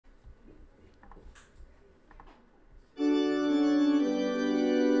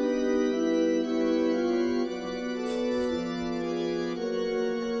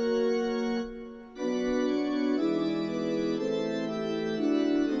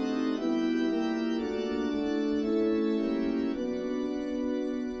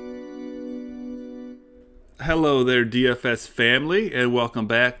Hello there, DFS family, and welcome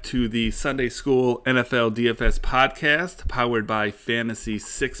back to the Sunday School NFL DFS Podcast, powered by Fantasy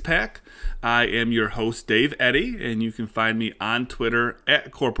Six Pack. I am your host, Dave Eddy, and you can find me on Twitter at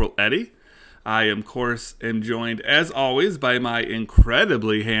Corporal Eddy. I, of course, am joined, as always, by my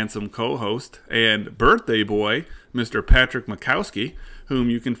incredibly handsome co-host and birthday boy, Mr. Patrick Makowski, whom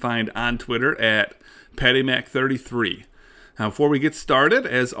you can find on Twitter at PattyMac33. Now, before we get started,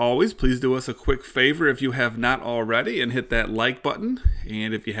 as always, please do us a quick favor if you have not already and hit that like button.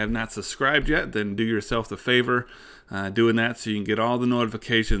 And if you have not subscribed yet, then do yourself the favor doing that so you can get all the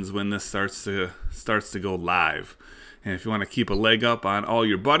notifications when this starts to go live. And if you want to keep a leg up on all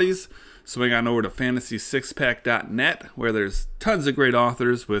your buddies, swing on over to fantasy6pack.net, where there's tons of great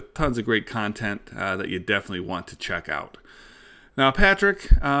authors with tons of great content that you definitely want to check out. Now, Patrick,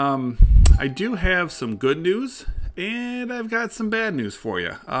 I do have some good news. And I've got some bad news for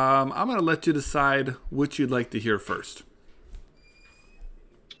you. I'm going to let you decide which you'd like to hear first.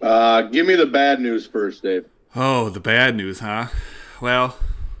 Give me the bad news first, Dave. Oh, the bad news, huh? Well,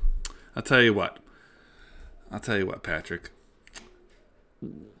 I'll tell you what, Patrick.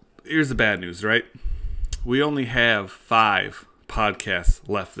 Here's the bad news, right? We only have 5 podcasts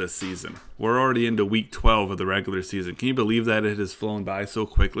left this season. We're already into week 12 of the regular season. Can you believe that it has flown by so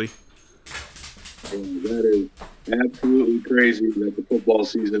quickly? That is absolutely crazy that the football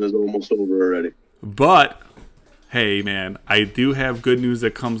season is almost over already. But, hey, man, I do have good news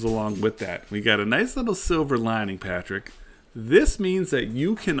that comes along with that. We got a nice little silver lining, Patrick. This means that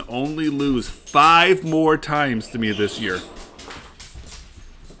you can only lose 5 more times to me this year.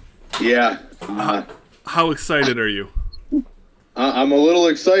 Yeah. How excited are you? I'm a little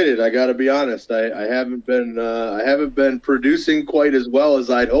excited. I got to be honest. I haven't been producing quite as well as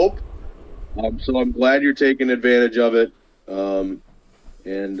I'd hope. So I'm glad you're taking advantage of it, and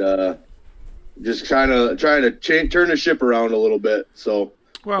just trying to turn the ship around a little bit. So,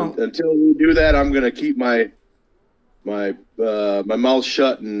 well, until we do that, I'm going to keep my mouth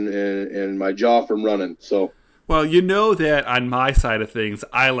shut and my jaw from running. So, well, you know that on my side of things,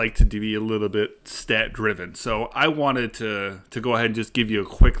 I like to be a little bit stat driven. So I wanted to go ahead and just give you a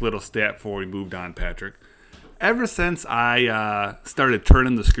quick little stat before we moved on, Patrick. Ever since I started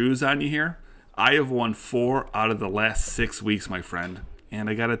turning the screws on you here, I have won 4 out of the last 6 weeks, my friend. And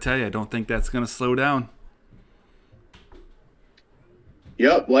I got to tell you, I don't think that's going to slow down.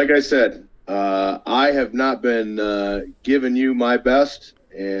 Yep, like I said, I have not been giving you my best,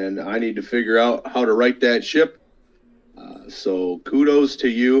 and I need to figure out how to right that ship. So kudos to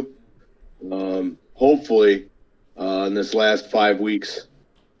you. Hopefully, in this last 5 weeks,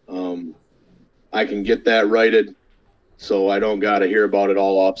 I can get that righted so I don't got to hear about it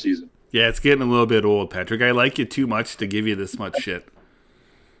all off season. Yeah, it's getting a little bit old, Patrick. I like you too much to give you this much shit.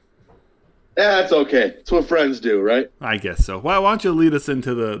 Yeah, that's okay. It's what friends do, right? I guess so. Why don't you lead us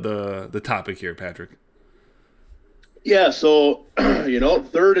into the topic here, Patrick? Yeah, so,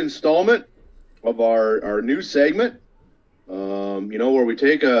 third installment of our new segment, where we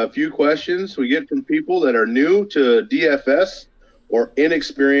take a few questions we get from people that are new to DFS or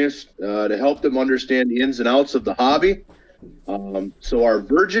inexperienced to help them understand the ins and outs of the hobby. So our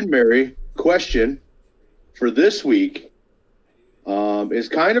Virgin Mary question for this week is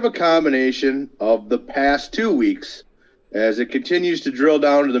kind of a combination of the past 2 weeks as it continues to drill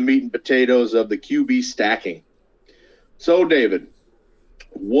down to the meat and potatoes of the QB stacking. So, David,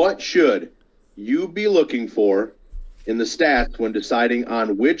 what should you be looking for in the stats when deciding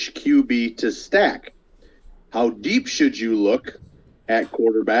on which QB to stack? How deep should you look at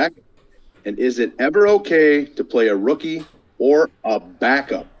quarterback? And is it ever okay to play a rookie or a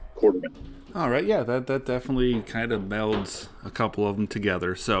backup quarterback? All right, yeah, that definitely kind of melds a couple of them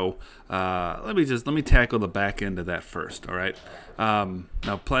together. So let me tackle the back end of that first. All right.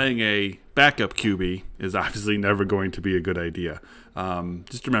 Now, playing a backup QB is obviously never going to be a good idea.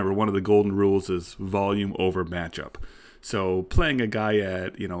 Just remember, one of the golden rules is volume over matchup. So playing a guy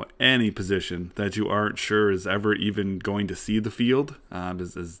at any position that you aren't sure is ever even going to see the field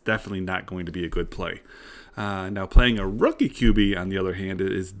is definitely not going to be a good play. Now, playing a rookie QB, on the other hand,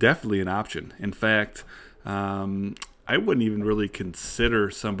 is definitely an option. In fact, I wouldn't even really consider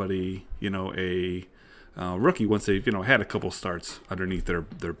somebody, a rookie once they've, had a couple starts underneath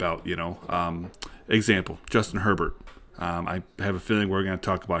their belt. Example, Justin Herbert. I have a feeling we're going to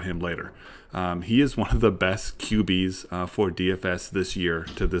talk about him later. He is one of the best QBs for DFS this year,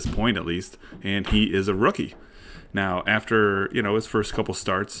 to this point at least, and he is a rookie. Now, after his first couple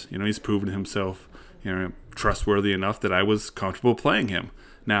starts, he's proven himself trustworthy enough that I was comfortable playing him.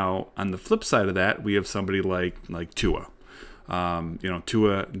 Now, on the flip side of that, we have somebody like Tua.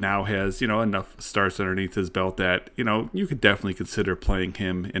 Tua now has, enough starts underneath his belt that, you could definitely consider playing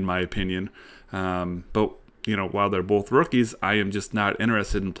him, in my opinion. But while they're both rookies, I am just not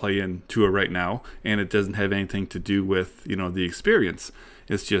interested in playing Tua right now, and it doesn't have anything to do with, the experience.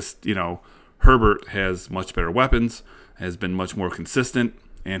 It's just, Herbert has much better weapons, has been much more consistent,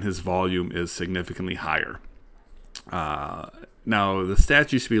 and his volume is significantly higher. Now, the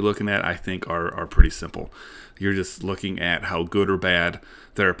stats you should be looking at, I think, are pretty simple. You're just looking at how good or bad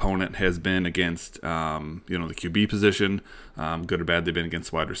their opponent has been against, the QB position. Good or bad they've been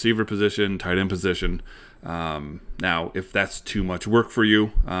against wide receiver position, tight end position. Now, if that's too much work for you,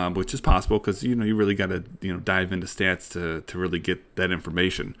 which is possible because, you really got to, dive into stats to really get that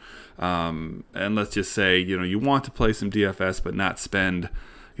information. And let's just say, you want to play some DFS but not spend,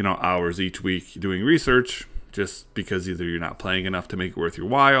 hours each week doing research just because either you're not playing enough to make it worth your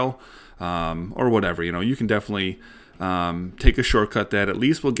while, or whatever. You can definitely take a shortcut that at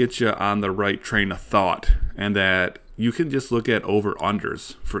least will get you on the right train of thought, and that you can just look at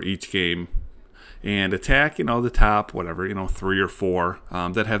over-unders for each game and attack, the top, 3 or 4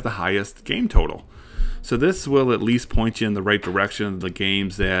 that have the highest game total. So this will at least point you in the right direction of the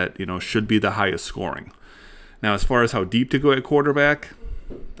games that, should be the highest scoring. Now, as far as how deep to go at quarterback,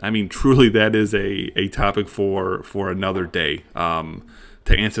 I mean, truly that is a topic for another day.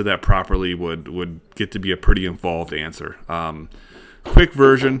 To answer that properly would get to be a pretty involved answer. Quick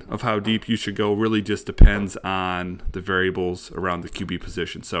version of how deep you should go really just depends on the variables around the QB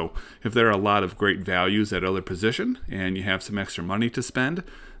position. So if there are a lot of great values at other position and you have some extra money to spend,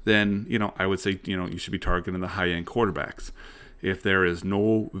 then, I would say, you should be targeting the high-end quarterbacks. If there is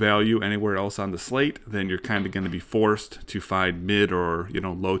no value anywhere else on the slate, then you're kind of going to be forced to find mid or,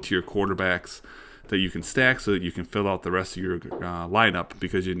 low-tier quarterbacks that you can stack so that you can fill out the rest of your lineup,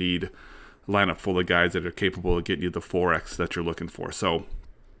 because you need a lineup full of guys that are capable of getting you the 4X that you're looking for. So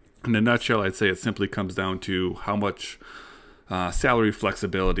in a nutshell, I'd say it simply comes down to how much salary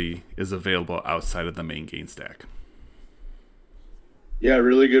flexibility is available outside of the main gain stack. Yeah,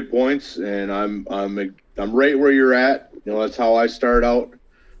 really good points, and I'm right where you're at. That's how I start out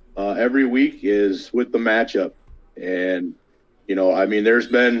every week, is with the matchup. And there's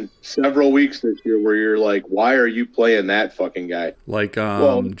been several weeks this year where you're like, why are you playing that fucking guy? Like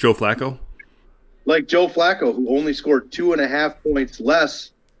Joe Flacco? Like Joe Flacco, who only scored 2.5 points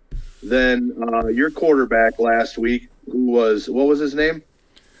less than your quarterback last week, who was, what was his name?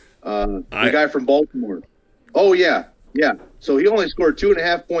 The guy from Baltimore. Oh, yeah. Yeah. So he only scored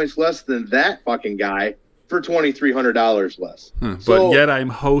 2.5 points less than that fucking guy for $2,300 less. But yet I'm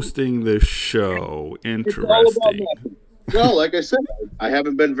hosting the show. Interesting. Well, like I said, I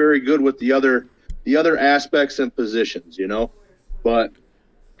haven't been very good with the other aspects and positions, but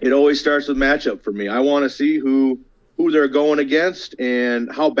it always starts with matchup for me. I want to see who they're going against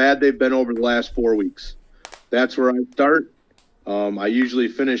and how bad they've been over the last 4 weeks. That's where I start. I usually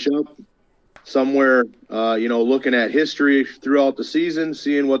finish up somewhere, looking at history throughout the season,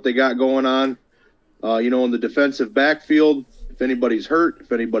 seeing what they got going on, in the defensive backfield, if anybody's hurt,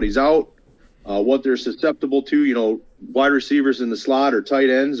 if anybody's out, what they're susceptible to, wide receivers in the slot or tight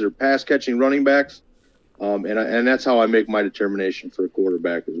ends or pass-catching running backs. And that's how I make my determination for a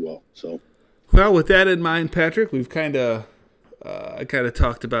quarterback as well. So, well, with that in mind, Patrick, we've I kind of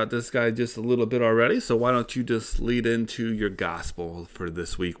talked about this guy just a little bit already, so why don't you just lead into your gospel for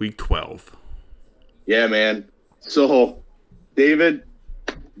this week, week 12? Yeah, man. So, David,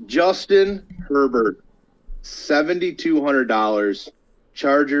 Justin Herbert, $7,200,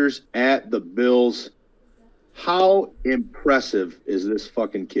 Chargers at the Bills. How impressive is this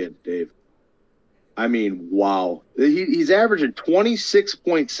fucking kid, Dave? I mean, wow. He's averaging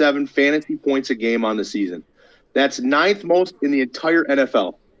 26.7 fantasy points a game on the season. That's 9th most in the entire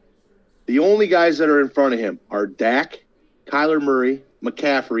NFL. The only guys that are in front of him are Dak, Kyler Murray,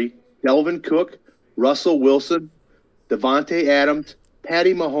 McCaffrey, Delvin Cook, Russell Wilson, Devontae Adams,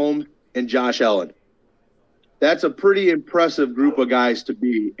 Patty Mahomes, and Josh Allen. That's a pretty impressive group of guys to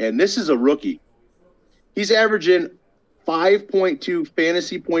be, and this is a rookie. He's averaging 5.2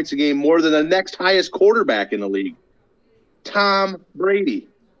 fantasy points a game, more than the next highest quarterback in the league, Tom Brady,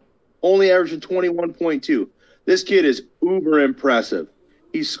 only averaging 21.2. This kid is uber impressive.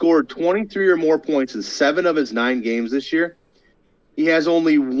 He's scored 23 or more points in 7 of his 9 games this year. He has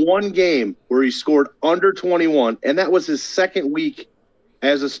only 1 game where he scored under 21, and that was his second week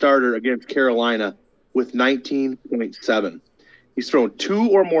as a starter against Carolina with 19.7. He's thrown 2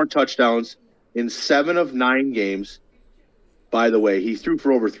 or more touchdowns in 7 of 9 games. By the way, he threw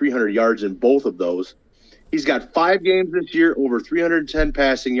for over 300 yards in both of those. He's got 5 games this year, over 310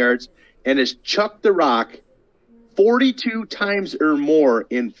 passing yards, and has chucked the rock 42 times or more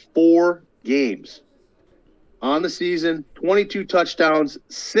in 4 games. On the season, 22 touchdowns,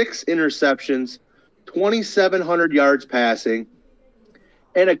 6 interceptions, 2,700 yards passing,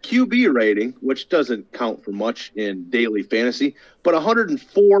 and a QB rating, which doesn't count for much in daily fantasy, but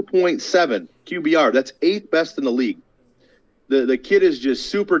 104.7 QBR. That's 8th best in the league. The kid is just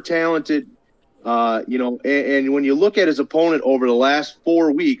super talented, and when you look at his opponent over the last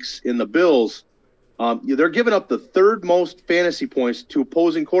 4 weeks in the Bills, they're giving up the 3rd most fantasy points to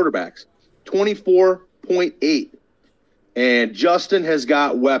opposing quarterbacks, 24.8. And Justin has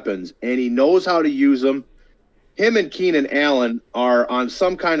got weapons, and he knows how to use them. Him and Keenan Allen are on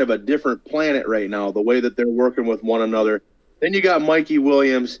some kind of a different planet right now, the way that they're working with one another. Then you got Mikey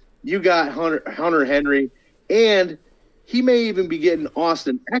Williams, you got Hunter Henry, and he may even be getting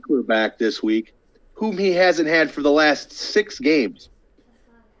Austin Eckler back this week, whom he hasn't had for the last 6 games.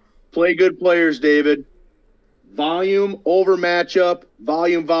 Play good players, David. Volume over matchup,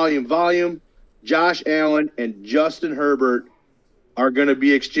 volume. Josh Allen and Justin Herbert are going to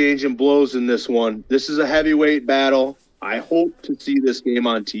be exchanging blows in this one. This is a heavyweight battle. I hope to see this game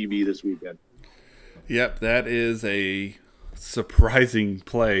on TV this weekend. Yep, that is a surprising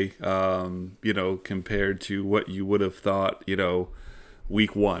play, compared to what you would have thought,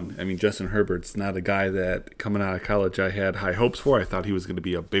 week 1. I mean, Justin Herbert's not a guy that coming out of college I had high hopes for. I thought he was going to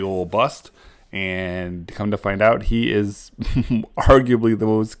be a big old bust. And come to find out, he is arguably the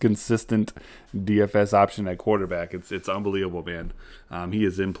most consistent DFS option at quarterback. It's unbelievable, man. He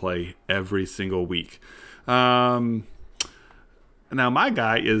is in play every single week. Now, my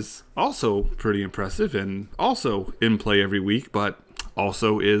guy is also pretty impressive and also in play every week, but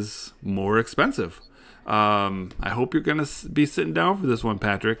also is more expensive. I hope you're going to be sitting down for this one,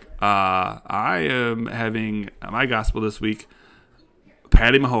 Patrick. I am having my gospel this week,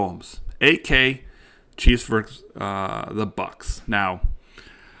 Patty Mahomes. 8K, Chiefs versus the Bucks. Now,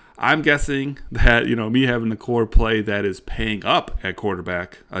 I'm guessing that, me having a core play that is paying up at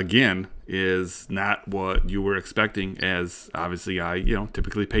quarterback, again, is not what you were expecting, as obviously I,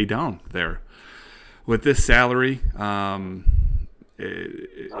 typically pay down there. With this salary, it's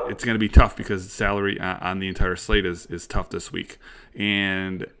going to be tough because the salary on the entire slate is tough this week.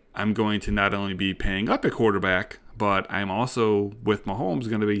 And I'm going to not only be paying up at quarterback, but I'm also, with Mahomes,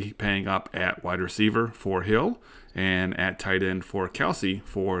 going to be paying up at wide receiver for Hill and at tight end for Kelsey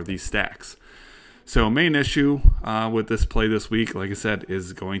for these stacks. So main issue with this play this week, like I said,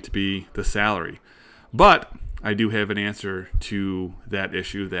 is going to be the salary. But I do have an answer to that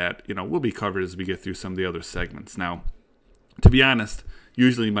issue that, will be covered as we get through some of the other segments. Now, to be honest,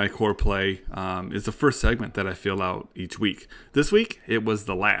 usually my core play is the first segment that I fill out each week. This week, it was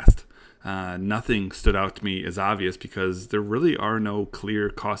the last. Nothing stood out to me as obvious because there really are no clear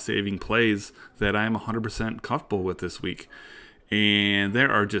cost-saving plays that I'm 100% comfortable with this week. And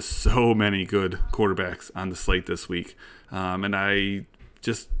there are just so many good quarterbacks on the slate this week. And I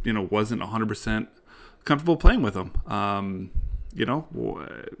just, wasn't 100% comfortable playing with them.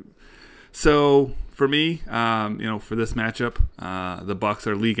 So for me, for this matchup, the Bucks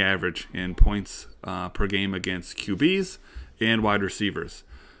are league average in points per game against QBs and wide receivers.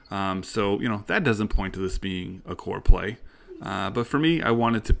 So that doesn't point to this being a core play. But for me, I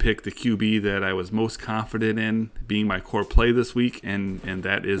wanted to pick the QB that I was most confident in being my core play this week, and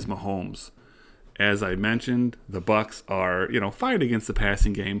that is Mahomes. As I mentioned, the Bucks are, fine against the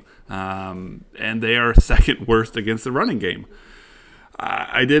passing game, and they are second worst against the running game.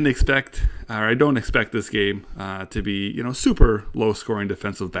 I don't expect this game to be, super low-scoring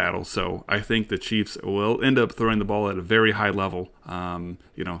defensive battle. So I think the Chiefs will end up throwing the ball at a very high level,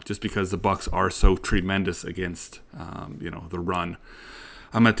 just because the Bucks are so tremendous against, the run.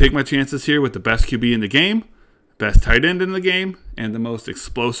 I'm going to take my chances here with the best QB in the game, best tight end in the game, and the most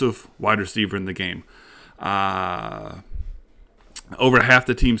explosive wide receiver in the game. Over half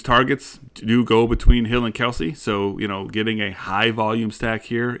the team's targets do go between Hill and Kelsey, so, getting a high volume stack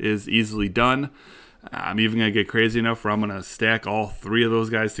here is easily done. I'm even going to get crazy enough where I'm going to stack all 3 of those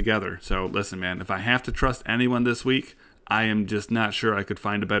guys together. So, listen, man, if I have to trust anyone this week, I am just not sure I could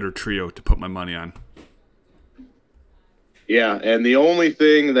find a better trio to put my money on. Yeah, and the only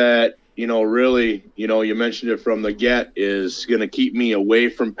thing that, really, you mentioned it from the get is going to keep me away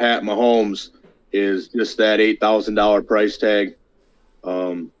from Pat Mahomes is just that $8,000 price tag.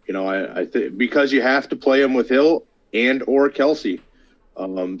 I think because you have to play him with Hill and or Kelsey.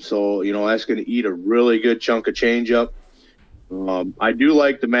 So, that's going to eat a really good chunk of change up. I do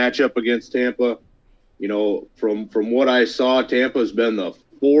like the matchup against Tampa. From what I saw, Tampa's been the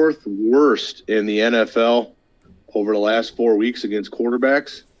 4th worst in the NFL over the last 4 weeks against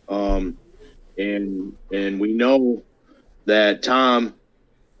quarterbacks. And and we know that Tom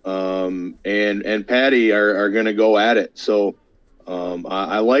and Patty are going to go at it. So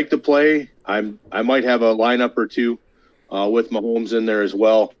I like the play. I might have a lineup or two with Mahomes in there as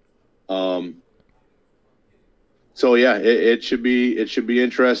well. So yeah, it should be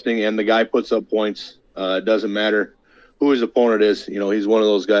interesting. And the guy puts up points. It doesn't matter who his opponent is. He's one of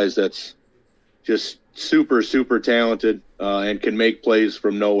those guys that's just super, super talented and can make plays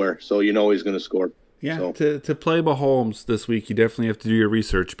from nowhere. So he's going to score. Yeah, so. To play Mahomes this week, you definitely have to do your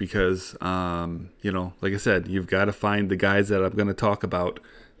research because, like I said, you've got to find the guys that I'm going to talk about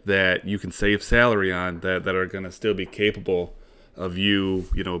that you can save salary on that are going to still be capable of you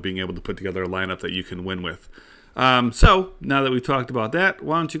being able to put together a lineup that you can win with. So now that we've talked about that,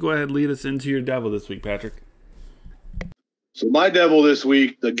 why don't you go ahead and lead us into your devil this week, Patrick? So my devil this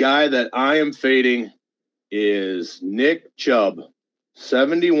week, the guy that I am fading is Nick Chubb.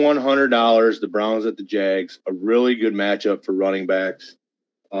 $7,100, the Browns at the Jags, a really good matchup for running backs.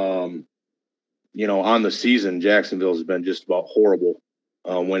 On the season, Jacksonville has been just about horrible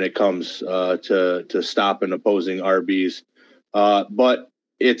when it comes to stopping opposing RBs. But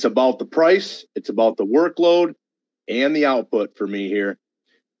it's about the price, it's about the workload, and the output for me here.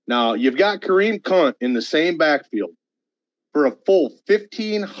 Now, you've got Kareem Hunt in the same backfield for a full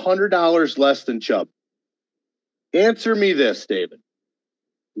 $1,500 less than Chubb. Answer me this, David.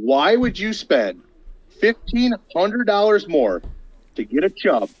 Why would you spend $1,500 more to get a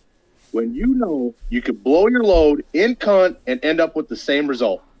Chubb when you know you could blow your load in Hunt and end up with the same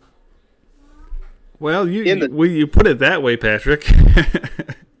result? Well, you put it that way, Patrick.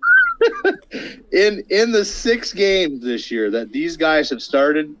 in the 6 games this year that these guys have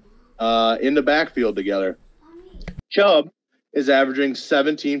started in the backfield together, Chubb is averaging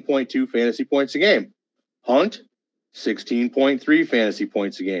 17.2 fantasy points a game. Hunt, 16.3 fantasy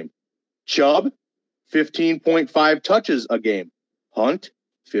points a game. Chubb, 15.5 touches a game. Hunt,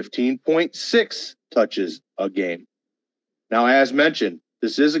 15.6 touches a game. Now, as mentioned,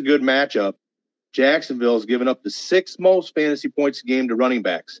 this is a good matchup. Jacksonville has given up the 6th most fantasy points a game to running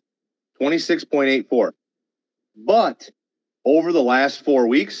backs, 26.84. But over the last 4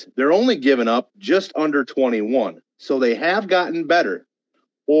 weeks, they're only given up just under 21. So they have gotten better,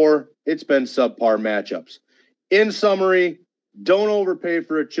 or it's been subpar matchups. In summary, don't overpay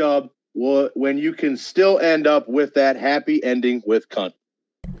for a Chubb when you can still end up with that happy ending with Hunt.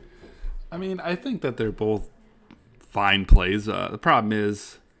 I mean, I think that they're both fine plays. The problem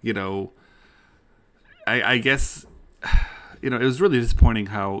is, I guess, it was really disappointing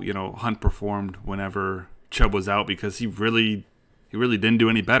how, Hunt performed whenever Chubb was out because he really didn't do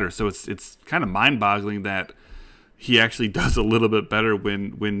any better. So it's kind of mind-boggling that he actually does a little bit better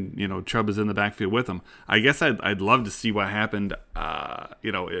when Chubb is in the backfield with him. I guess I'd love to see what happened,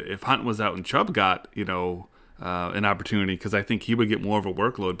 if Hunt was out and Chubb got, an opportunity because I think he would get more of a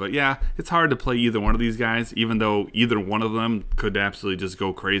workload. But yeah, it's hard to play either one of these guys, even though either one of them could absolutely just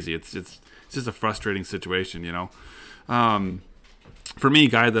go crazy. It's just a frustrating situation, For me,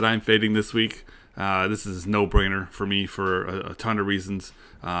 guy that I'm fading this week, this is no-brainer for me for a ton of reasons.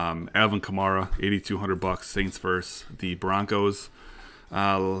 Alvin Kamara, $8,200, Saints versus the Broncos.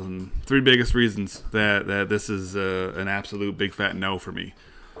 3 biggest reasons that this is an absolute big fat no for me.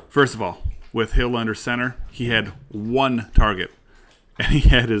 First of all, with Hill under center, he had 1 target, and he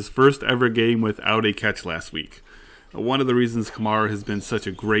had his first ever game without a catch last week. One of the reasons Kamara has been such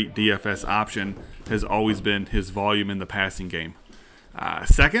a great DFS option has always been his volume in the passing game.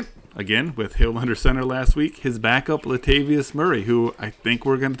 Second, again, with Hill under center last week, his backup Latavius Murray, who I think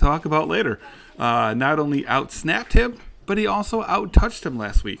we're going to talk about later, not only out-snapped him, but he also out-touched him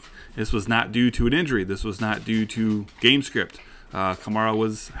last week. This was not due to an injury. This was not due to game script. Kamara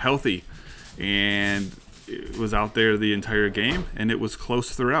was healthy and it was out there the entire game, and it was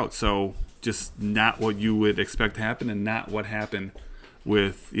close throughout. So just not what you would expect to happen and not what happened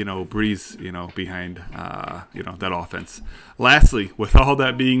with, Breeze, behind, that offense. Lastly, with all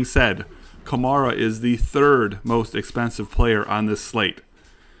that being said, Kamara is the 3rd most expensive player on this slate.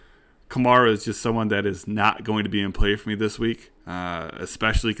 Kamara is just someone that is not going to be in play for me this week,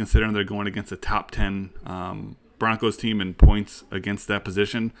 especially considering they're going against a top 10 Broncos team in points against that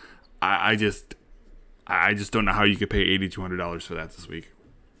position. I just don't know how you could pay $8,200 for that this week.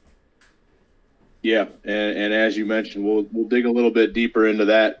 Yeah, and as you mentioned, we'll dig a little bit deeper into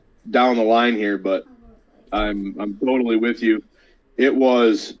that down the line here, but I'm totally with you. It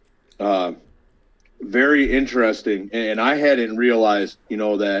was very interesting, and I hadn't realized,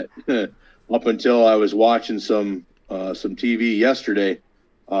 that up until I was watching some TV yesterday,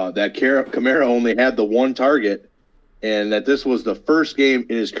 that Kamara only had the 1 target and that this was the first game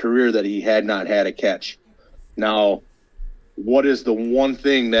in his career that he had not had a catch. Now, what is the one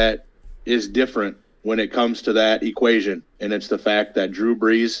thing that is different when it comes to that equation? And it's the fact that Drew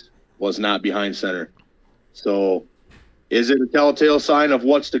Brees was not behind center. So is it a telltale sign of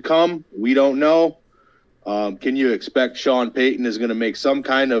what's to come? We don't know. Can you expect Sean Payton is going to make some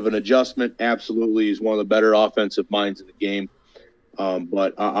kind of an adjustment? Absolutely. He's one of the better offensive minds in the game.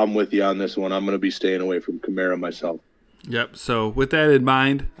 But I'm with you on this one. I'm going to be staying away from Kamara myself. Yep. So with that in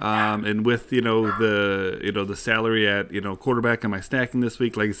mind, and with the salary at quarterback in my stacking this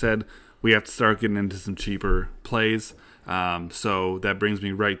week, like I said, we have to start getting into some cheaper plays. So that brings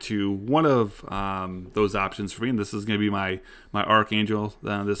me right to one of those options for me, and this is going to be my Archangel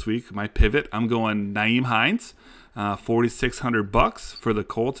this week, my pivot. I'm going Nyheim Hines, $4,600 for the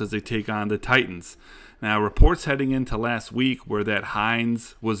Colts as they take on the Titans. Now, reports heading into last week were that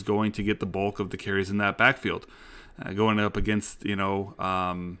Hines was going to get the bulk of the carries in that backfield, going up against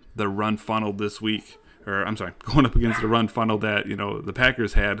the run funnel this week. Going up against the run funnel that the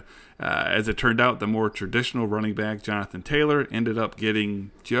Packers had. As it turned out, the more traditional running back, Jonathan Taylor, ended up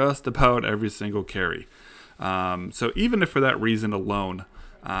getting just about every single carry. So even if for that reason alone,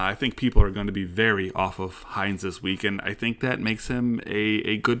 I think people are going to be very off of Hines this week, and I think that makes him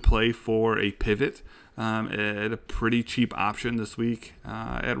a good play for a pivot at a pretty cheap option this week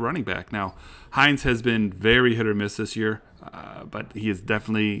at running back. Now, Hines has been very hit or miss this year, but he is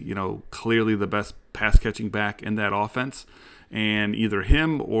definitely, clearly the best pass-catching back in that offense. And either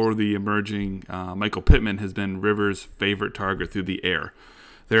him or the emerging Michael Pittman has been Rivers' favorite target through the air.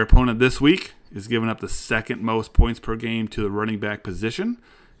 Their opponent this week is giving up the second most points per game to the running back position.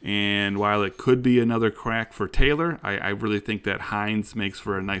 And while it could be another crack for Taylor, I really think that Hines makes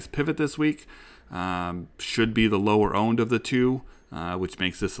for a nice pivot this week. Should be the lower owned of the two, which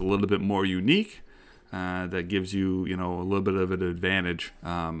makes this a little bit more unique. That gives you, a little bit of an advantage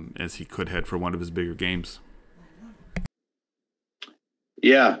as he could head for one of his bigger games.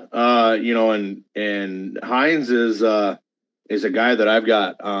 Yeah, and Hines is a guy that I've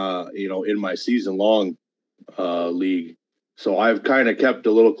got, in my season long league. So I've kind of kept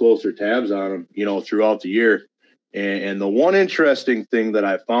a little closer tabs on him, throughout the year. And the one interesting thing that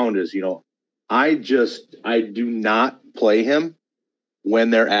I found is, I do not play him when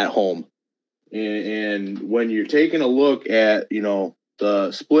they're at home. And when you're taking a look at,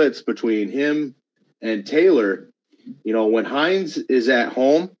 the splits between him and Taylor, when Hines is at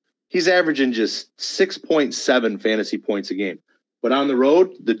home, he's averaging just 6.7 fantasy points a game. But on the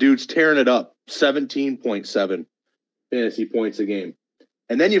road, the dude's tearing it up, 17.7 fantasy points a game.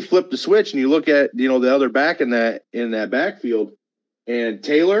 And then you flip the switch and you look at, the other back in that backfield, and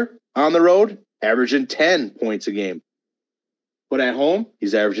Taylor on the road averaging 10 points a game. But at home,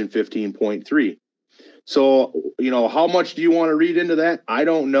 he's averaging 15.3. So, how much do you want to read into that? I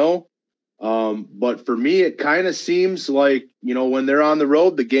don't know. But for me, it kind of seems like, when they're on the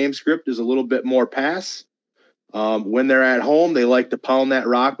road, the game script is a little bit more pass. When they're at home, they like to pound that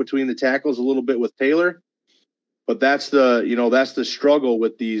rock between the tackles a little bit with Taylor. But that's the struggle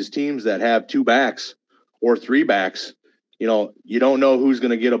with these teams that have two backs or three backs. You don't know who's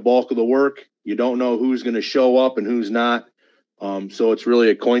going to get a bulk of the work. You don't know who's going to show up and who's not. So it's really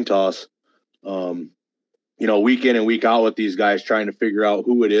a coin toss, week in and week out with these guys trying to figure out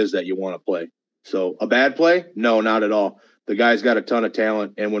who it is that you want to play. So a bad play? No, not at all. The guy's got a ton of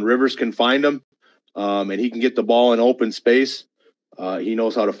talent. And when Rivers can find him and he can get the ball in open space, he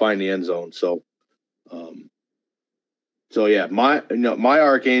knows how to find the end zone. So, yeah, my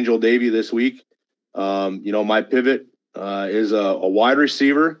Archangel Davey this week, my pivot is a wide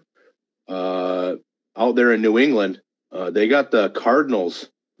receiver out there in New England. They got the Cardinals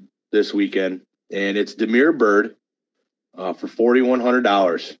this weekend, and it's Damiere Byrd for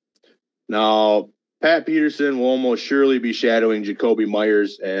 $4,100. Now, Pat Peterson will almost surely be shadowing Jacoby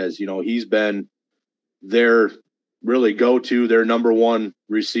Myers as, he's been their really go-to, their number one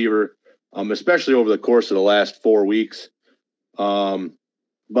receiver, especially over the course of the last 4 weeks. But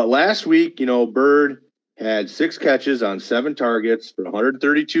last week, Byrd had 6 catches on 7 targets for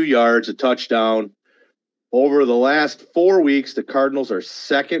 132 yards, a touchdown. Over the last 4 weeks, the Cardinals are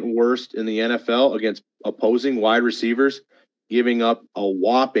second worst in the NFL against opposing wide receivers, giving up a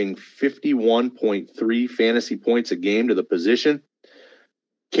whopping 51.3 fantasy points a game to the position.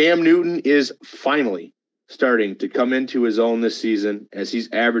 Cam Newton is finally starting to come into his own this season as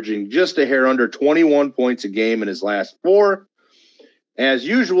he's averaging just a hair under 21 points a game in his last 4. As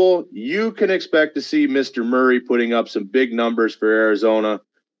usual, you can expect to see Mr. Murray putting up some big numbers for Arizona.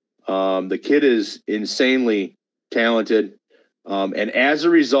 The kid is insanely talented. And as a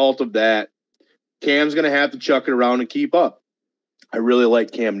result of that, Cam's going to have to chuck it around and keep up. I really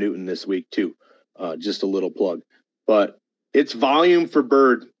like Cam Newton this week too. Just a little plug. But it's volume for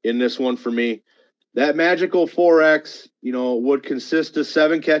Bird in this one for me. That magical 4X, would consist of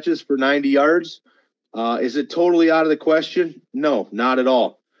 7 catches for 90 yards. Is it totally out of the question? No, not at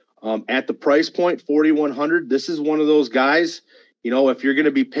all. At the price point, 4,100, this is one of those guys, if you're going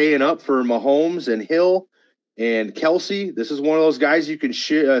to be paying up for Mahomes and Hill and Kelsey, this is one of those guys you can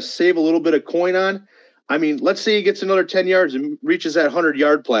save a little bit of coin on. I mean, let's say he gets another 10 yards and reaches that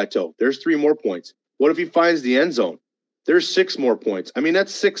 100-yard plateau. There's 3 more points. What if he finds the end zone? There's 6 more points. I mean,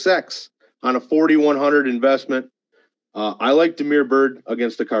 that's 6X on a 4,100 investment. I like Damiere Byrd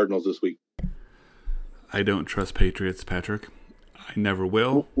against the Cardinals this week. I don't trust Patriots, Patrick. I never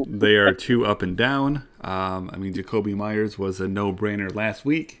will. They are too up and down. Jacoby Myers was a no-brainer last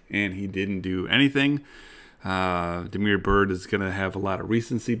week, and he didn't do anything. Damiere Byrd is going to have a lot of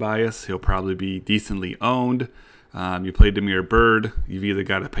recency bias. He'll probably be decently owned. You play Damiere Byrd, you've either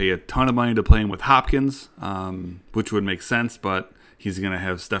got to pay a ton of money to play him with Hopkins, which would make sense, but he's going to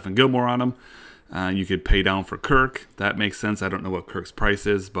have Stephen Gilmore on him. You could pay down for Kirk. That makes sense. I don't know what Kirk's price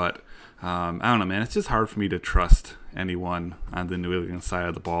is, but I don't know, man. It's just hard for me to trust anyone on the New England side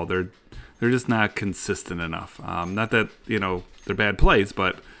of the ball. They're just not consistent enough. Not that they're bad plays,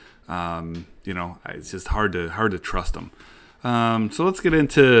 but it's just hard to trust them. So let's get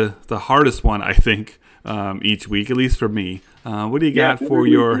into the hardest one, I think, each week, at least for me. What do you got for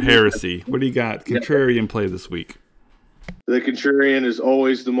your heresy? What do you got contrarian play this week? The contrarian is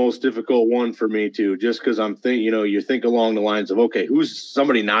always the most difficult one for me too, just because I'm thinking, you think along the lines of, okay, who's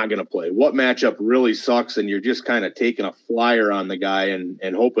somebody not going to play? What matchup really sucks? And you're just kind of taking a flyer on the guy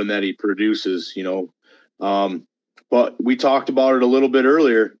and hoping that he produces, but we talked about it a little bit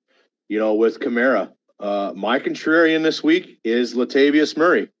earlier, with Kamara. My contrarian this week is Latavius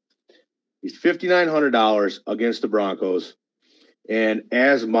Murray. He's $5,900 against the Broncos. And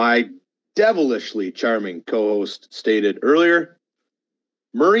as my devilishly charming co-host stated earlier,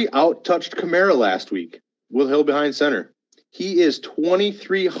 Murray out-touched Kamara last week with Hill behind center. He is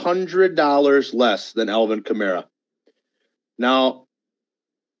 $2,300 less than Alvin Kamara. Now,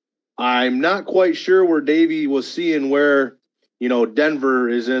 I'm not quite sure where Davey was seeing where, Denver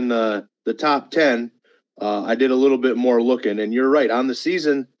is in the top 10. I did a little bit more looking, and you're right. On the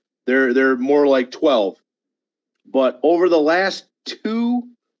season, they're more like 12. But over the last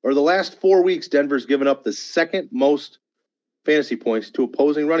 4 weeks, Denver's given up the second most fantasy points to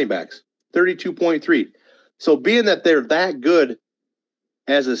opposing running backs, 32.3. So being that they're that good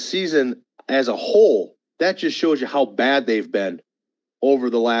as a season as a whole, that just shows you how bad they've been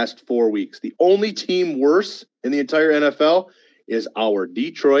over the last 4 weeks. The only team worse in the entire NFL is our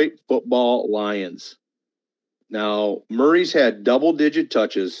Detroit Football Lions. Now, Murray's had double-digit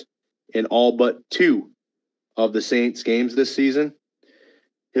touches in all but 2 of the Saints games this season.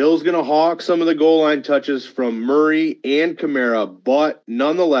 Hill's going to hawk some of the goal line touches from Murray and Kamara, but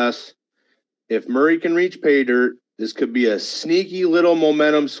nonetheless, if Murray can reach pay dirt, this could be a sneaky little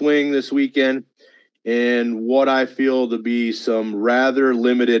momentum swing this weekend and what I feel to be some rather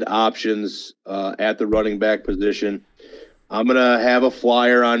limited options at the running back position. I'm going to have a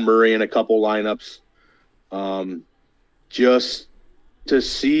flyer on Murray in a couple lineups just to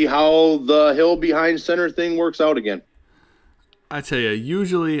see how the Hill behind center thing works out again. I tell you,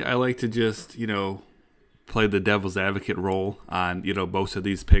 usually I like to just, play the devil's advocate role on, most of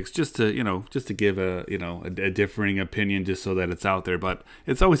these picks just to give a differing opinion just so that it's out there. But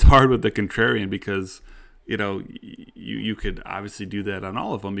it's always hard with the contrarian because, you could obviously do that on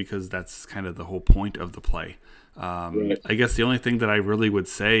all of them because that's kind of the whole point of the play. Right. I guess the only thing that I really would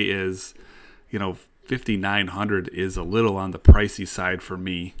say is, $5,900 is a little on the pricey side for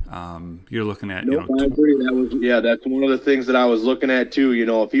me. You're looking at, I agree. That's one of the things that I was looking at too.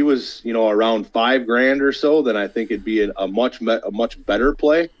 If he was, around $5,000 or so, then I think it'd be a much better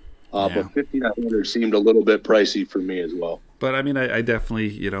play. But $5,900 seemed a little bit pricey for me as well. But I mean, I definitely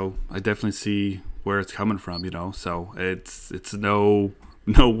see where it's coming from. So it's no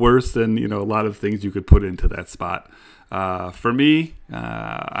worse than a lot of things you could put into that spot. For me,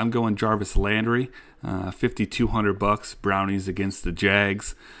 I'm going Jarvis Landry, $5,200 Brownies against the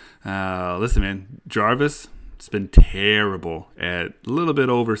Jags. Listen, man, Jarvis, it's been terrible at a little bit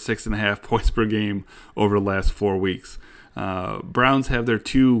over 6.5 points per game over the last 4 weeks. Browns have their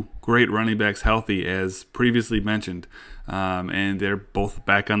 2 great running backs healthy, as previously mentioned, and they're both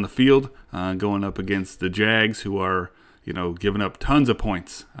back on the field, going up against the Jags, who are giving up tons of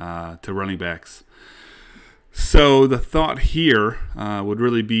points to running backs. So the thought here would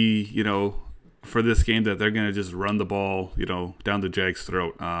really be, for this game that they're going to just run the ball, down the Jags'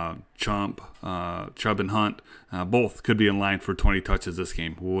 throat. Chubb and Hunt, both could be in line for 20 touches this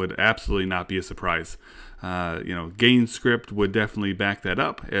game. Would absolutely not be a surprise. Game script would definitely back that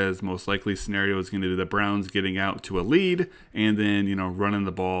up, as most likely scenario is going to be the Browns getting out to a lead and then, running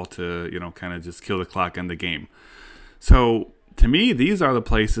the ball to, kind of just kill the clock on the game. So to me, these are the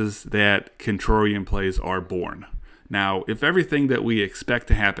places that contrarian plays are born. Now, if everything that we expect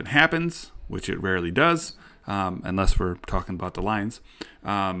to happen happens, which it rarely does, unless we're talking about the Lions,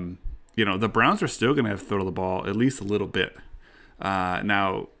 the Browns are still going to have to throw the ball at least a little bit.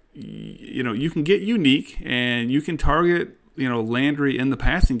 Now, you can get unique and you can target, Landry in the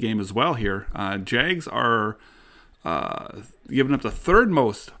passing game as well here. Jags are giving up the third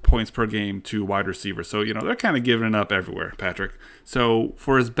most points per game to wide receivers. So, they're kind of giving it up everywhere, Patrick. So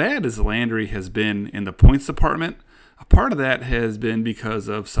for as bad as Landry has been in the points department, a part of that has been because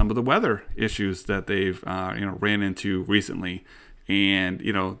of some of the weather issues that they've ran into recently. And,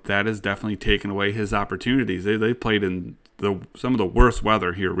 that has definitely taken away his opportunities. They played in some of the worst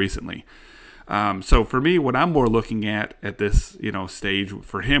weather here recently. So for me, what I'm more looking at this, stage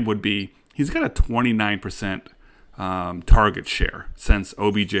for him would be he's got a 29% target share since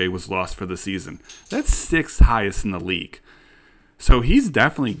OBJ was lost for the season. That's sixth highest in the league. So he's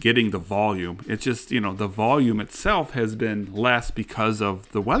definitely getting the volume. It's just, the volume itself has been less because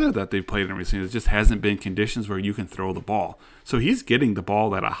of the weather that they've played in recently. It just hasn't been conditions where you can throw the ball. So he's getting the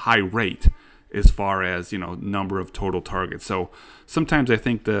ball at a high rate as far as, number of total targets. So sometimes I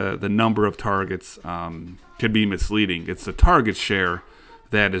think the number of targets could be misleading. It's the target share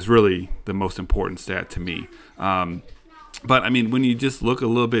that is really the most important stat to me. But, when you just look a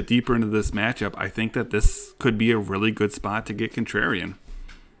little bit deeper into this matchup, I think that this could be a really good spot to get contrarian.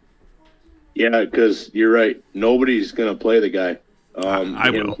 Yeah, because you're right. Nobody's going to play the guy. I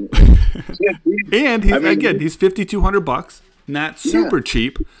will. And he's $5,200, not super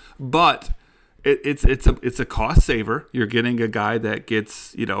cheap, but it's a cost saver. You're getting a guy that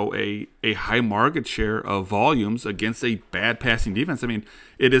gets a high market share of volumes against a bad passing defense.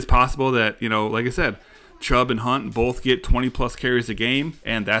 It is possible that like I said, Chubb and Hunt both get 20-plus carries a game,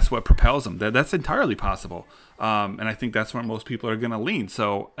 and that's what propels them. That's entirely possible. And I think that's where most people are going to lean.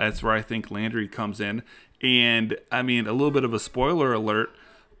 So that's where I think Landry comes in. And, a little bit of a spoiler alert,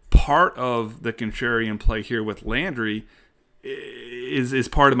 part of the contrarian play here with Landry is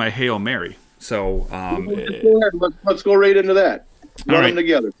part of my Hail Mary. So let's go right into that. Run them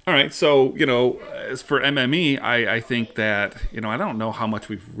together. All right. So, as for MME, I think that, I don't know how much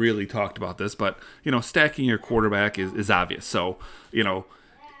we've really talked about this, but, stacking your quarterback is obvious. So,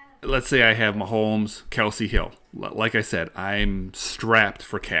 let's say I have Mahomes, Kelsey, Hill. Like I said, I'm strapped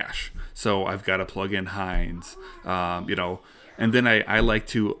for cash. So I've got to plug in Hines, and then I like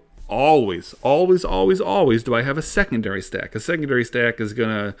to always do I have a secondary stack. A secondary stack is going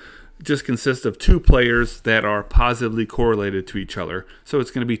to just consist of two players that are positively correlated to each other. So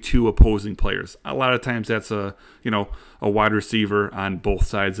it's going to be two opposing players. A lot of times that's a wide receiver on both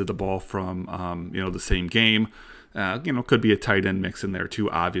sides of the ball from, the same game. Could be a tight end mix in there too,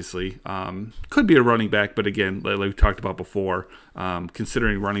 obviously. Could be a running back, but again, like we talked about before,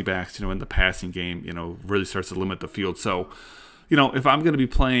 considering running backs, in the passing game, really starts to limit the field. So, if I'm going to be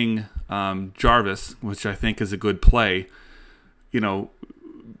playing Jarvis, which I think is a good play,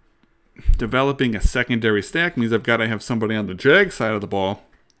 developing a secondary stack means I've got to have somebody on the Jag side of the ball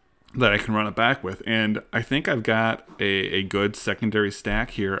that I can run it back with. And I think I've got a good secondary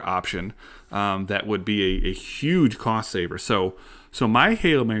stack here option that would be a huge cost saver. So my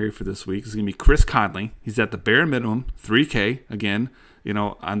Hail Mary for this week is going to be Chris Conley. He's at the bare minimum, $3K, again,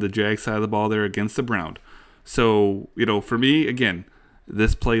 on the Jag side of the ball there against the Brown. So, for me, again,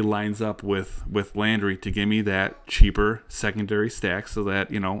 this play lines up with Landry to give me that cheaper secondary stack so that,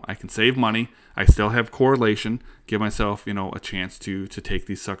 I can save money. I still have correlation, give myself, a chance to take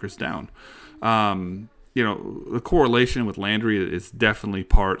these suckers down. The correlation with Landry is definitely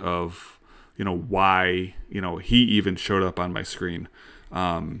part of, why, he even showed up on my screen.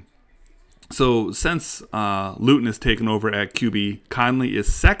 So since Luton has taken over at QB, Conley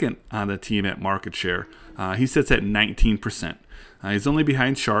is second on the team at market share. He sits at 19%. He's only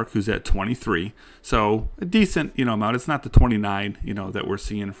behind Shark, who's at 23. So a decent, amount. It's not the 29, that we're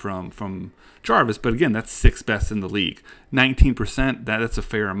seeing from Jarvis. But again, that's sixth best in the league. 19%, that's a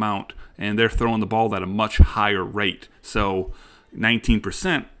fair amount. And they're throwing the ball at a much higher rate. So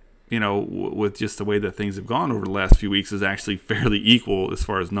 19%, with just the way that things have gone over the last few weeks is actually fairly equal as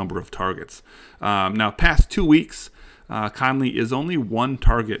far as number of targets. Now, past 2 weeks, Conley is only one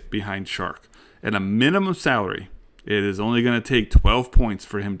target behind Shark. At a minimum salary, It is only going to take 12 points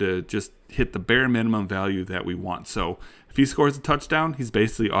for him to just hit the bare minimum value that we want. So if he scores a touchdown, he's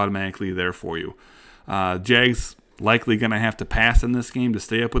basically automatically there for you. Jags likely going to have to pass in this game to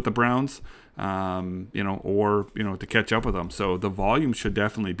stay up with the Browns, or to catch up with them. So the volume should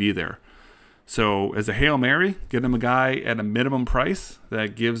definitely be there. So as a Hail Mary, get him a guy at a minimum price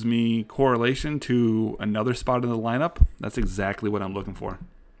that gives me correlation to another spot in the lineup. That's exactly what I'm looking for.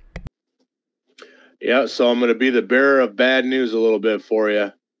 Yeah, so I'm going to be the bearer of bad news a little bit for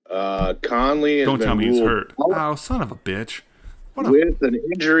you. Conley has Don't been tell me he's ruled hurt. out Oh, son of a bitch. with an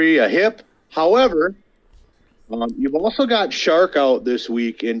injury, a hip. However, you've also got Shark out this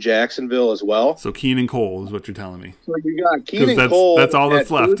week in Jacksonville as well. So Keenan Cole is what you're telling me. So you got Keenan Cole. That's all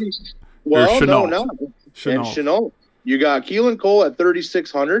that's left. 30, well, Chenault. no. And Chenault. You got Keelan Cole at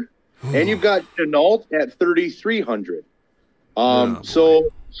 3,600, and you've got Chenault at 3,300.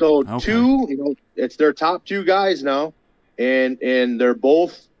 So okay. Two, it's their top two guys now, and they're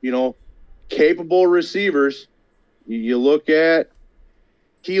both, capable receivers. You look at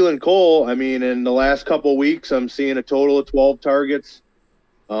Keelan Cole, in the last couple of weeks, I'm seeing a total of 12 targets.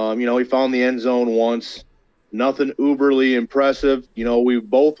 He found the end zone once. Nothing uberly impressive. We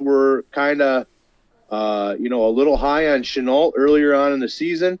both were kind of, a little high on Chenault earlier on in the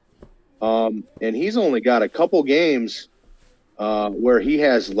season. And he's only got a couple games where he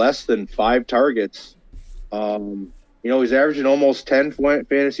has less than 5 targets. He's averaging almost 10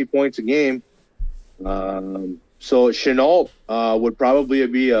 fantasy points a game. So Chenault would probably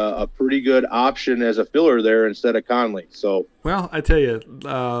be a pretty good option as a filler there instead of Conley. So, well, I tell you,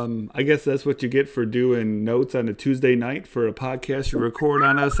 I guess that's what you get for doing notes on a Tuesday night for a podcast you record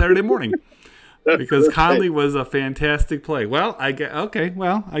on a Saturday morning. Because Conley was a fantastic play. Well, I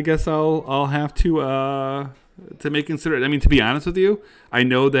guess I'll have to make consider. To be honest with you, I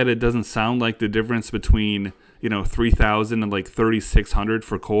know that it doesn't sound like the difference between 3,000 and like 3,600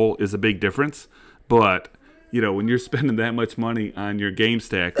 for Cole is a big difference, but when you're spending that much money on your game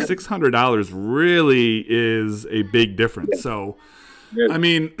stack, $600 really is a big difference. So,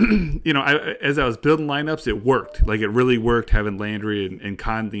 as I was building lineups, it worked. Like, it really worked having Landry and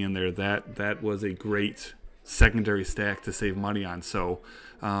Conley in there. That was a great secondary stack to save money on. So,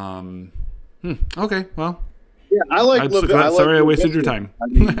 okay, well. Yeah, I like. Sorry, I wasted your time.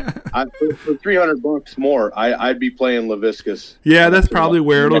 For $300 more, I'd be playing LaViscus. Yeah, that's probably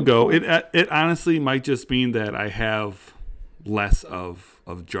where it'll go. It honestly might just mean that I have less of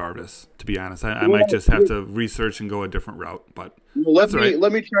Jarvis. To be honest, I might just have to research and go a different route. But let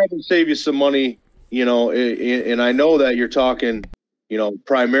me try to save you some money. And I know that you're talking,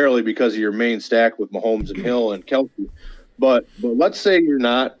 primarily because of your main stack with Mahomes and Hill and Kelsey. But let's say you're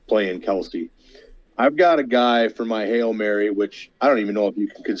not playing Kelsey. I've got a guy for my Hail Mary, which I don't even know if you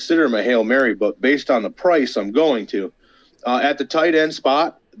can consider him a Hail Mary, but based on the price, I'm going to. At the tight end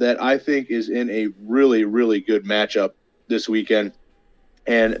spot that I think is in a really, really good matchup this weekend,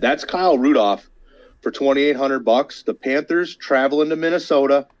 and that's Kyle Rudolph for $2,800. The Panthers traveling to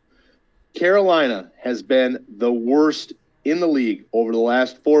Minnesota. Carolina has been the worst in the league over the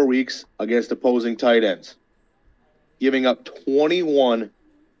last 4 weeks against opposing tight ends, giving up 21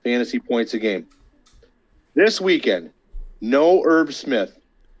 fantasy points a game. This weekend, no Irv Smith,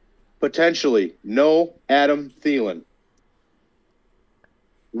 potentially no Adam Thielen.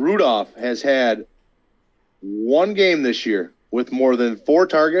 Rudolph has had one game this year with more than 4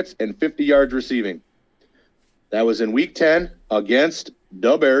 targets and 50 yards receiving. That was in Week 10 against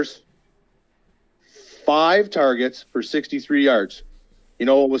the Bears. 5 targets for 63 yards. You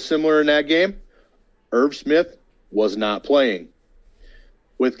know what was similar in that game? Irv Smith was not playing.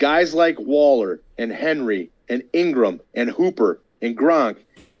 With guys like Waller and Henry and Ingram and Hooper and Gronk,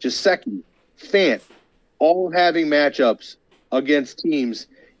 Gesicki, Fant, all having matchups against teams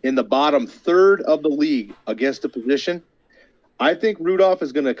in the bottom third of the league against a position, I think Rudolph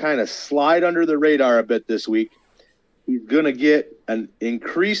is going to kind of slide under the radar a bit this week. He's going to get an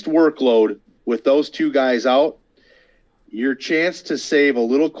increased workload with those 2 guys out. Your chance to save a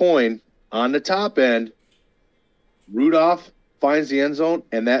little coin on the top end, Rudolph finds the end zone,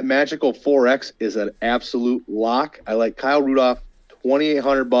 and that magical 4X is an absolute lock. I like Kyle Rudolph,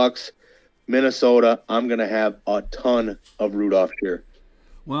 $2,800, Minnesota. I'm going to have a ton of Rudolph here.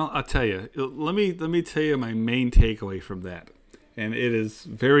 Well, I'll tell you. Let me tell you my main takeaway from that, and it is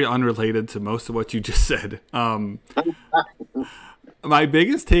very unrelated to most of what you just said. My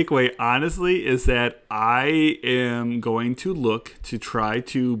biggest takeaway, honestly, is that I am going to look to try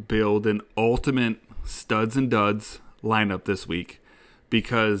to build an ultimate studs and duds lineup this week,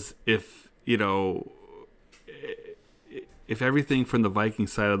 because if everything from the Viking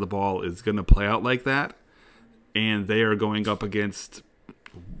side of the ball is going to play out like that, and they are going up against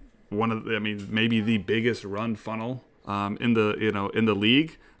maybe the biggest run funnel in the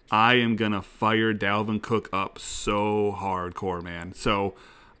league. I am gonna fire Dalvin Cook up so hardcore, man. So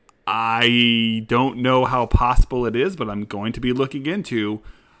I don't know how possible it is, but I'm going to be looking into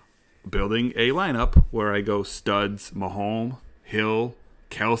building a lineup where I go studs, Mahomes, Hill,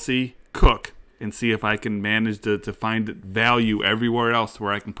 Kelsey, Cook, and see if I can manage to find value everywhere else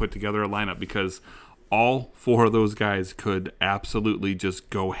where I can put together a lineup, because all four of those guys could absolutely just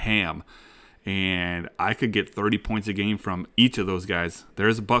go ham. And I could get 30 points a game from each of those guys.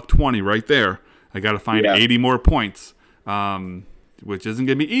 There's $120 right there. I got to find 80 more points, which isn't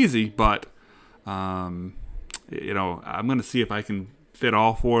going to be easy, but I'm going to see if I can fit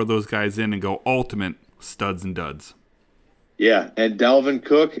all four of those guys in and go ultimate studs and duds. Yeah, and Dalvin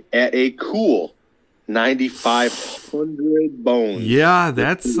Cook at a cool 9,500 bones. Yeah,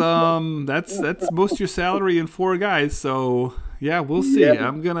 that's most of your salary in four guys. So yeah, we'll see. Yeah.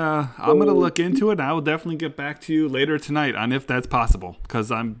 I'm gonna look into it. And I will definitely get back to you later tonight on if that's possible.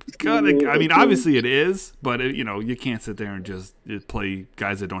 Because obviously it is, but you can't sit there and just play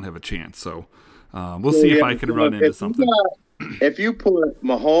guys that don't have a chance. So we'll see if I can run into something. If you put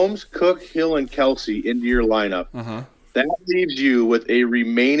Mahomes, Cook, Hill, and Kelsey into your lineup, that leaves you with a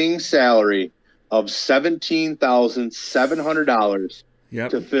remaining salary of $17,700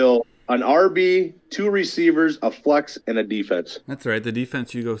 to fill an RB, 2 receivers, a flex, and a defense. That's right. The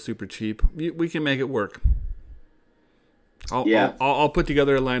defense, you go super cheap. We can make it work. I'll put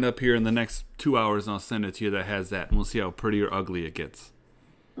together a lineup here in the next 2 hours, and I'll send it to you that has that, and we'll see how pretty or ugly it gets.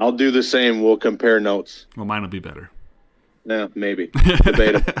 I'll do the same. We'll compare notes. Well, mine will be better. Yeah, maybe.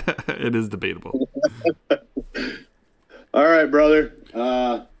 Debatable. It is debatable. All right, brother.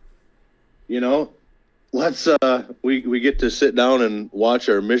 Let's we get to sit down and watch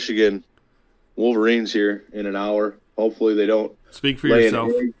our Michigan Wolverines here in an hour. Hopefully they don't speak for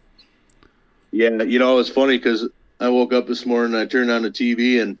yourself. Yeah, it's funny because I woke up this morning and I turned on the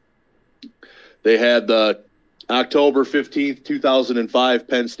TV and they had the October 15th, 2005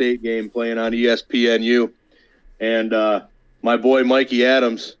 Penn State game playing on ESPNU, and my boy Mikey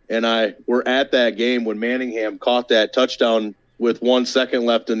Adams and I were at that game when Manningham caught that touchdown with 1 second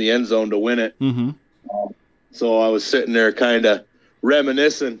left in the end zone to win it. Mm-hmm. So I was sitting there kind of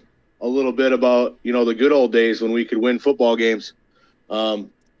reminiscing a little bit about, the good old days when we could win football games. And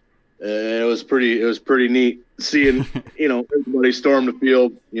it was pretty neat seeing, everybody storm the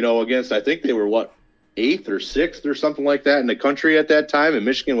field, against, I think they were 8th or 6th or something like that in the country at that time, and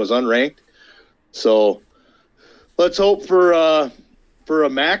Michigan was unranked. So let's hope for a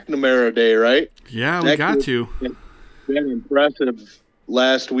McNamara day, right? Yeah, we got to. Been impressive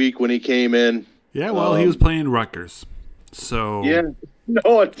last week when he came in. Yeah, well, he was playing Rutgers, so yeah.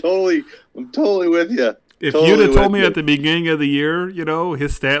 No, I'm totally with you. If you'd have told me at the beginning of the year,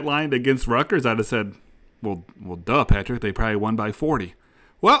 his stat line against Rutgers, I'd have said, well, duh, Patrick, they probably won by 40.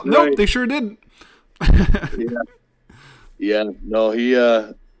 Well, right. Nope, they sure didn't. Yeah. No, he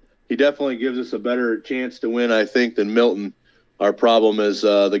definitely gives us a better chance to win, I think, than Milton. Our problem is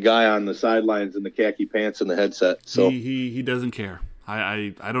the guy on the sidelines in the khaki pants and the headset. So he doesn't care.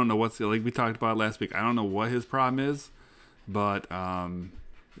 I don't know like we talked about last week. I don't know what his problem is, but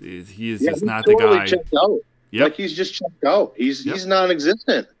he is just not totally the guy. Checked out. Yep. Like he's just checked out. He's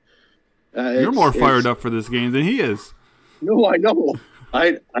non-existent. You're more fired up for this game than he is. No, I know.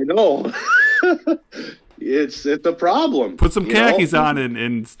 I know. It's a problem. Put some khakis on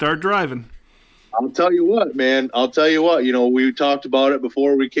and start driving. I'll tell you what, man. We talked about it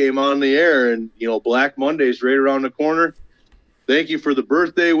before we came on the air, and, Black Monday's right around the corner. Thank you for the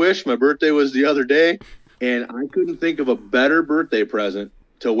birthday wish. My birthday was the other day, and I couldn't think of a better birthday present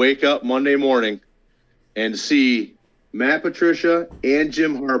to wake up Monday morning and see Matt Patricia and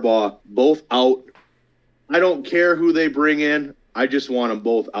Jim Harbaugh both out. I don't care who they bring in. I just want them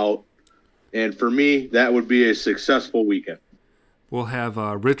both out. And for me, that would be a successful weekend. We'll have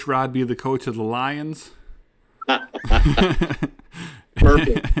Rich Rod be the coach of the Lions.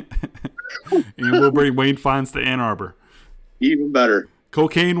 Perfect. And we'll bring Wayne Fonts to Ann Arbor. Even better.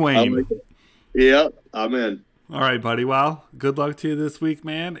 Cocaine Wayne. Yep, I'm in. All right, buddy. Well, good luck to you this week,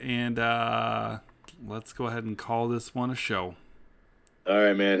 man. And let's go ahead and call this one a show. All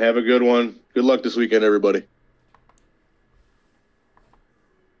right, man. Have a good one. Good luck this weekend, everybody.